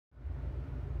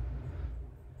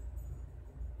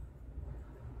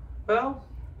Well,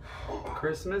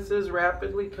 Christmas is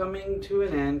rapidly coming to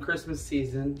an end. Christmas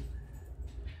season.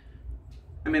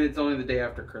 I mean, it's only the day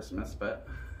after Christmas, but...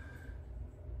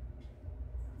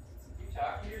 You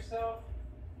talking to yourself?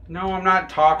 No, I'm not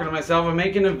talking to myself. I'm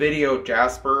making a video,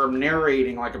 Jasper. I'm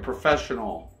narrating like a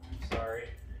professional. Sorry.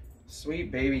 Sweet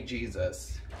baby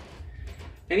Jesus.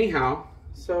 Anyhow,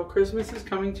 so Christmas is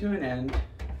coming to an end.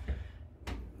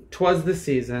 'Twas the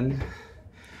season.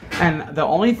 And the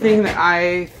only thing that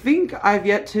I think I've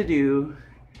yet to do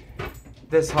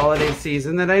this holiday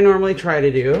season that I normally try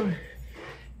to do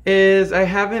is I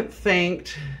haven't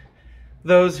thanked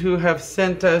those who have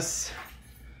sent us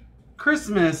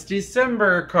Christmas,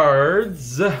 December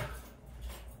cards.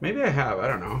 Maybe I have, I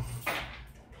don't know.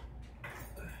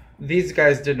 These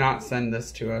guys did not send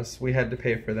this to us. We had to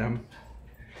pay for them.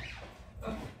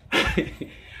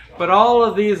 But all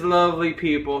of these lovely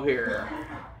people here.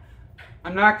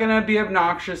 I'm not gonna be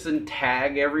obnoxious and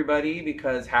tag everybody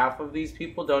because half of these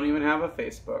people don't even have a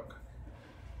Facebook.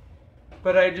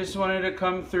 But I just wanted to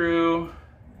come through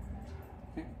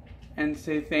and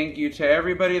say thank you to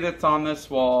everybody that's on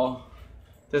this wall.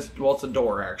 Well, it's a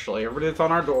door actually. Everybody that's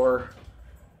on our door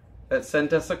that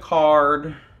sent us a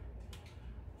card,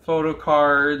 photo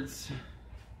cards.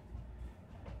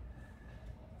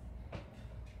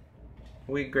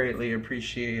 We greatly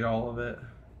appreciate all of it.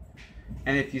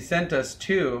 And if you sent us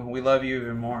two, we love you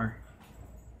even more.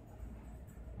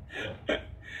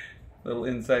 Little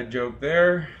inside joke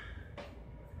there.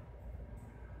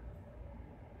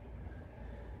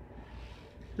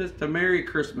 Just a Merry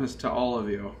Christmas to all of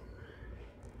you.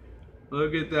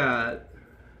 Look at that.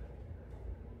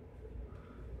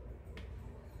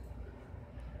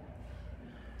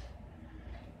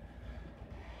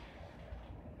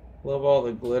 Love all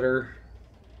the glitter.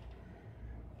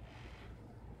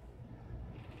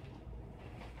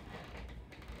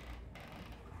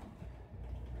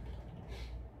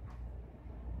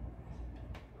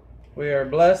 We are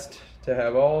blessed to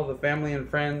have all the family and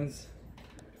friends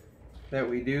that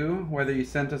we do, whether you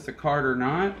sent us a card or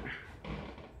not.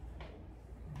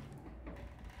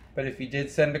 But if you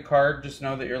did send a card, just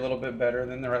know that you're a little bit better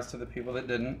than the rest of the people that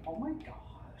didn't. Oh my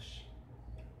gosh.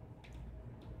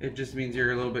 It just means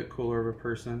you're a little bit cooler of a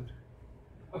person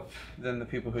than the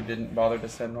people who didn't bother to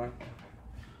send one.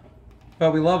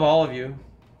 But we love all of you,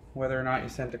 whether or not you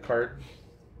sent a card.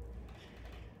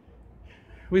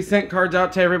 We sent cards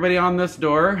out to everybody on this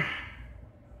door.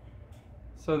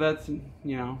 So that's,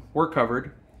 you know, we're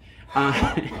covered.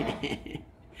 And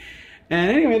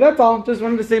anyway, that's all. Just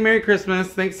wanted to say Merry Christmas.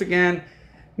 Thanks again.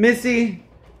 Missy,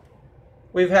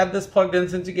 we've had this plugged in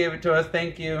since you gave it to us.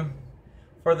 Thank you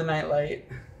for the nightlight.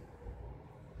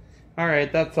 All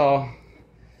right, that's all.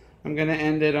 I'm going to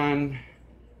end it on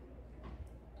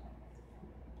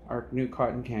our new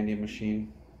cotton candy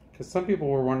machine. Because some people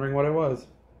were wondering what it was.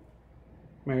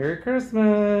 Merry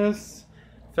Christmas.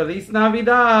 Feliz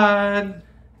Navidad.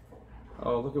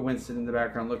 Oh, look at Winston in the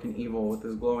background looking evil with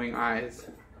his glowing eyes.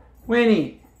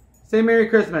 Winnie, say Merry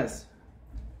Christmas.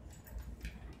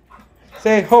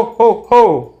 Say ho, ho,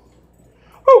 ho.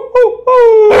 Ho, ho,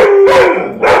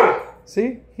 ho.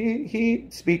 See, he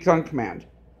speaks on command.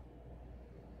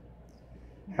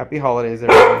 Happy holidays,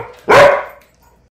 everyone.